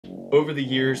Over the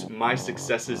years, my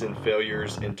successes and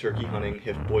failures in turkey hunting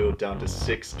have boiled down to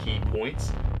 6 key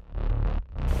points.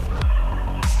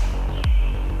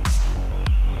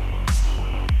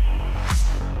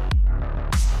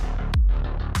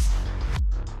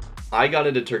 I got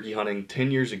into turkey hunting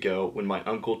 10 years ago when my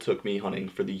uncle took me hunting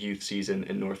for the youth season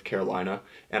in North Carolina,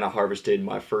 and I harvested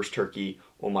my first turkey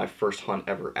on my first hunt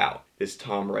ever out. This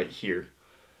Tom right here.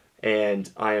 And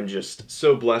I am just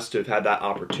so blessed to have had that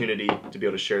opportunity to be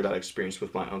able to share that experience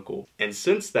with my uncle. And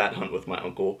since that hunt with my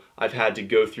uncle, I've had to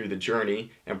go through the journey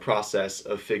and process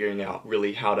of figuring out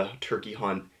really how to turkey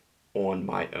hunt on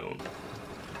my own.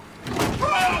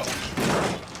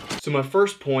 So my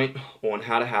first point on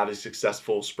how to have a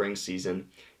successful spring season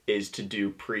is to do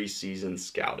pre-season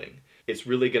scouting. It's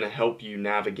really going to help you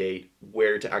navigate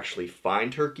where to actually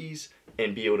find turkeys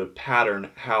and be able to pattern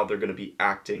how they're going to be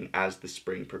acting as the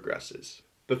spring progresses.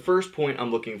 The first point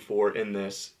I'm looking for in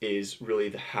this is really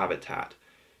the habitat.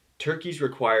 Turkeys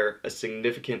require a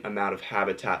significant amount of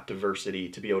habitat diversity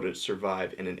to be able to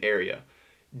survive in an area.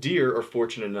 Deer are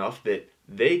fortunate enough that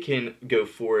they can go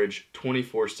forage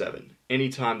 24/7,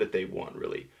 anytime that they want,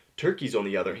 really. Turkeys, on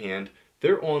the other hand,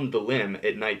 they're on the limb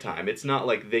at nighttime. It's not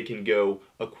like they can go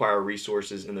acquire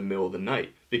resources in the middle of the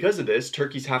night. Because of this,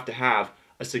 turkeys have to have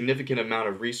a significant amount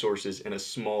of resources in a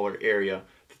smaller area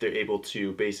that they're able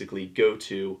to basically go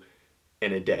to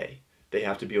in a day. They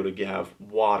have to be able to have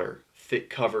water, thick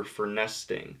cover for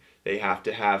nesting. They have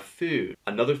to have food.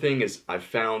 Another thing is I've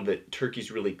found that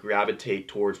turkeys really gravitate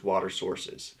towards water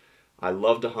sources. I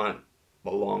love to hunt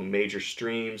along major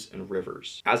streams and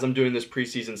rivers. As I'm doing this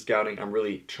preseason scouting, I'm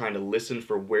really trying to listen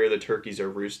for where the turkeys are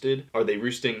roosted. Are they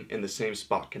roosting in the same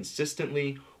spot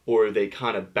consistently, or are they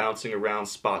kind of bouncing around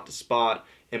spot to spot?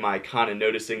 Am I kind of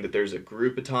noticing that there's a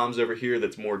group of toms over here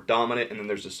that's more dominant and then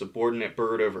there's a subordinate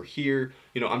bird over here?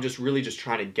 You know, I'm just really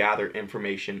trying to gather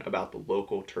information about the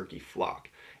local turkey flock.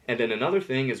 And then another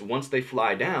thing is once they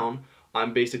fly down,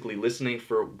 I'm basically listening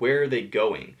for where are they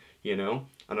going, you know?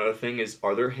 Another thing is,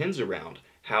 are there hens around?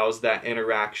 How's that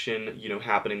interaction,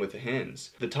 happening with the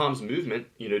hens? The tom's movement,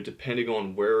 depending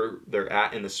on where they're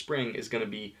at in the spring, is going to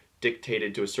be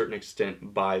dictated to a certain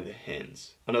extent by the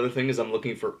hens. Another thing is I'm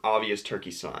looking for obvious turkey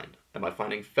sign. Am I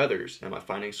finding feathers? Am I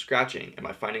finding scratching? Am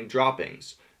I finding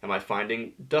droppings? Am I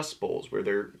finding dust bowls where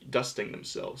they're dusting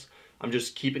themselves? I'm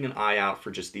just keeping an eye out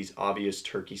for just these obvious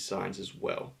turkey signs as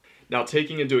well. Now,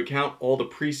 taking into account all the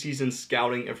preseason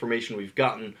scouting information we've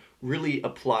gotten really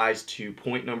applies to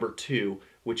point number 2,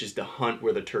 which is to hunt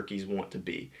where the turkeys want to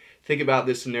be. Think about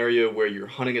this scenario where you're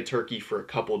hunting a turkey for a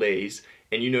couple days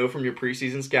and you know from your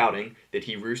preseason scouting that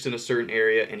he roosts in a certain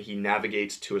area and he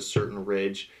navigates to a certain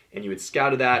ridge, and you had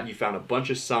scouted that, you found a bunch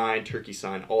of sign, turkey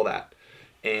sign, all that,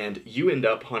 and you end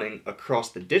up hunting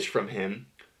across the ditch from him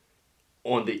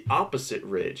on the opposite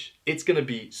ridge. It's going to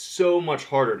be so much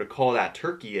harder to call that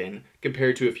turkey in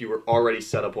compared to if you were already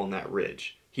set up on that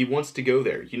ridge. He wants to go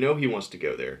there. You know he wants to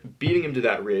go there. Beating him to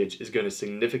that ridge is going to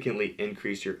significantly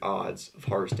increase your odds of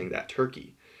harvesting that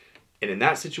turkey. And in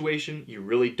that situation, you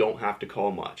really don't have to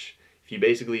call much. If you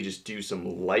basically just do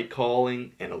some light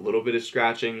calling and a little bit of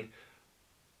scratching,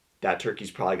 that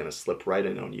turkey's probably going to slip right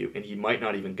in on you, and he might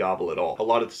not even gobble at all. A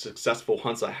lot of the successful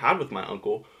hunts I had with my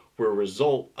uncle were a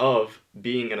result of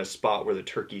being in a spot where the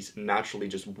turkeys naturally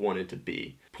just wanted to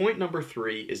be. Point number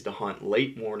 3 is to hunt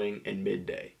late morning and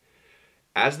midday.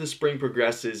 As the spring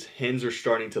progresses, hens are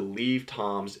starting to leave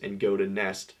toms and go to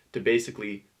nest to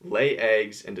basically lay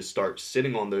eggs and to start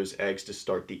sitting on those eggs to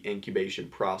start the incubation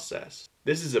process.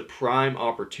 This is a prime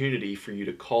opportunity for you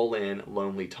to call in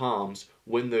lonely toms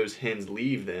when those hens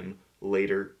leave them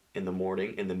later in the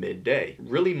morning in the midday.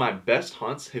 Really, my best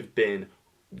hunts have been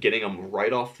getting them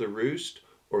right off the roost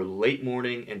or late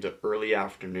morning into early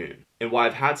afternoon. And why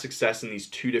I've had success in these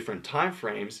 2 different time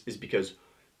frames is because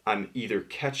I'm either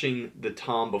catching the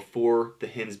tom before the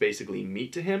hens basically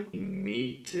meet to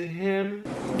him.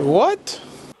 What?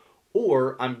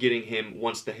 Or I'm getting him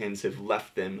once the hens have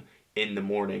left them in the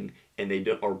morning and they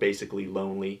are basically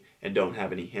lonely and don't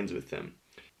have any hens with them.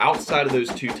 Outside of those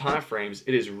 2 time frames,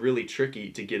 it is really tricky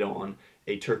to get on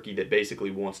a turkey that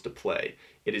basically wants to play.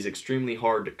 It is extremely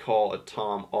hard to call a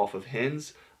tom off of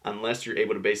hens unless you're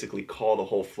able to basically call the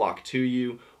whole flock to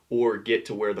you or get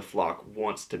to where the flock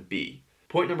wants to be.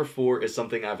 Point number 4 is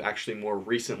something I've actually more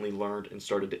recently learned and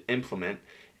started to implement,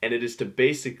 and it is to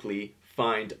basically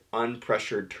find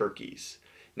unpressured turkeys.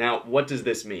 Now, what does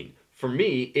this mean? For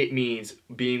me, it means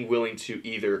being willing to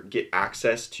either get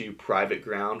access to private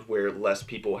ground where less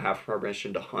people have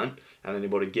permission to hunt and I'm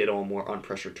able to get on more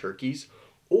unpressured turkeys,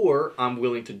 or I'm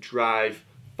willing to drive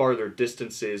farther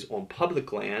distances on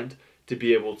public land to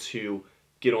be able to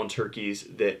get on turkeys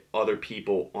that other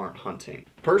people aren't hunting.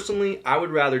 Personally, I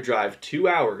would rather drive 2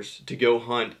 hours to go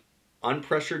hunt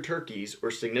unpressured turkeys or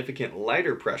significant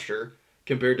lighter pressure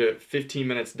compared to 15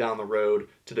 minutes down the road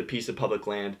to the piece of public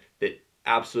land that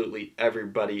absolutely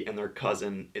everybody and their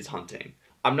cousin is hunting.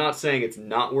 I'm not saying it's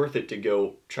not worth it to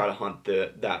go try to hunt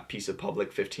that piece of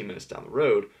public 15 minutes down the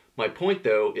road. My point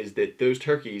though is that those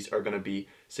turkeys are going to be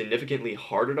significantly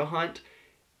harder to hunt,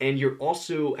 and you're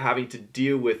also having to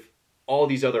deal with all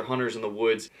these other hunters in the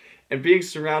woods, and being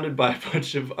surrounded by a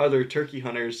bunch of other turkey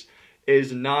hunters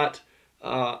is not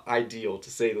ideal,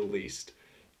 to say the least.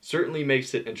 Certainly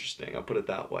makes it interesting, I'll put it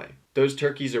that way. Those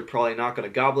turkeys are probably not going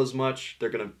to gobble as much. They're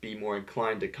going to be more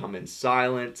inclined to come in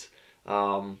silent.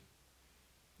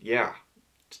 Yeah,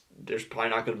 there's probably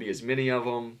not going to be as many of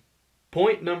them.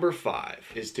 Point number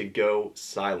 5 is to go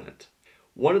silent.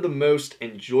 One of the most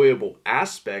enjoyable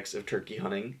aspects of turkey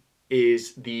hunting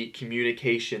is the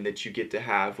communication that you get to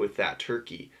have with that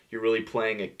turkey. You're really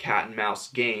playing a cat and mouse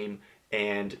game,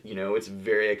 and you know, it's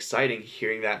very exciting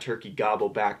hearing that turkey gobble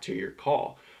back to your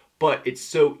call. But it's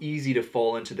so easy to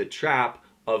fall into the trap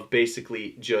of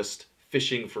basically just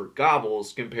fishing for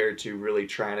gobbles compared to really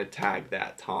trying to tag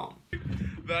that tom.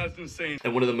 That's insane.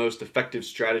 And one of the most effective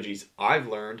strategies I've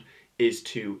learned is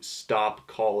to stop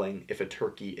calling if a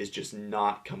turkey is just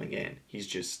not coming in. He's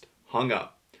just hung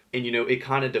up. And you know, it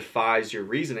kind of defies your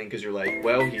reasoning because you're like,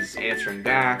 well, he's answering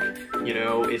back, you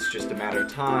know, it's just a matter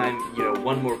of time, you know,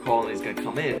 one more call and he's going to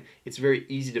come in. It's very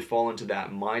easy to fall into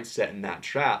that mindset and that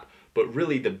trap. But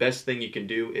really the best thing you can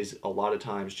do is a lot of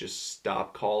times just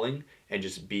stop calling and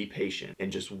just be patient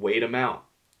and just wait him out.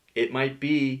 It might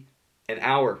be an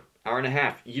hour, hour and a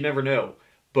half, you never know.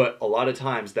 But a lot of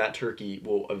times that turkey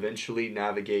will eventually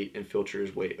navigate and filter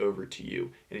his way over to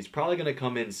you. And he's probably going to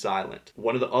come in silent.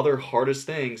 One of the other hardest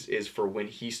things is for when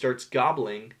he starts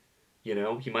gobbling, you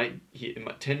know,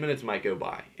 10 minutes might go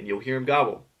by and you'll hear him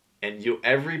gobble. And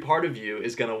every part of you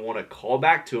is going to want to call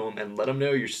back to him and let him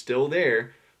know you're still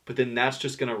there. But then that's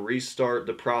just going to restart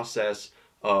the process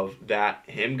of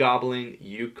him gobbling,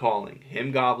 you calling,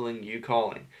 him gobbling, you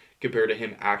calling, compared to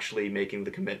him actually making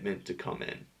the commitment to come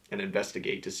in and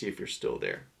investigate to see if you're still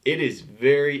there. It is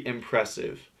very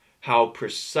impressive how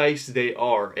precise they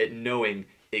are at knowing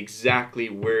exactly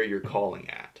where you're calling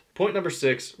at. Point number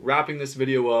 6, wrapping this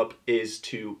video up, is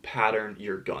to pattern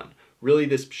your gun. Really,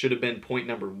 this should have been point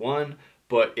number 1,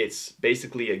 but it's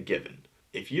basically a given.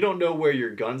 If you don't know where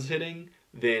your gun's hitting,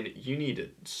 then you need to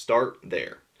start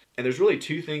there. And there's really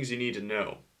 2 things you need to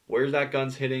know. Where's that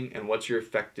gun's hitting and what's your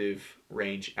effective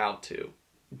range out to?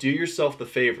 Do yourself the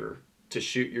favor to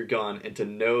shoot your gun and to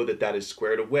know that that is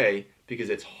squared away, because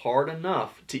it's hard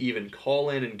enough to even call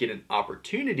in and get an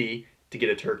opportunity to get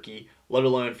a turkey, let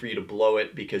alone for you to blow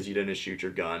it because you didn't shoot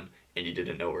your gun and you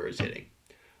didn't know where it was hitting.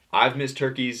 I've missed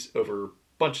turkeys over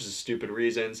bunches of stupid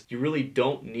reasons. You really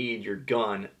don't need your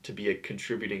gun to be a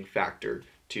contributing factor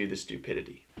to the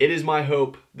stupidity. It is my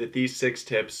hope that these 6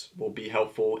 tips will be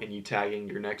helpful in you tagging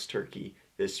your next turkey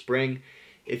this spring.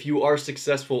 If you are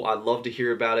successful, I'd love to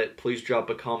hear about it. Please drop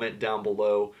a comment down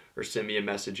below or send me a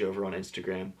message over on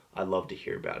Instagram. I'd love to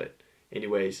hear about it.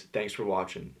 Anyways, thanks for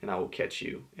watching, and I will catch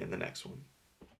you in the next one.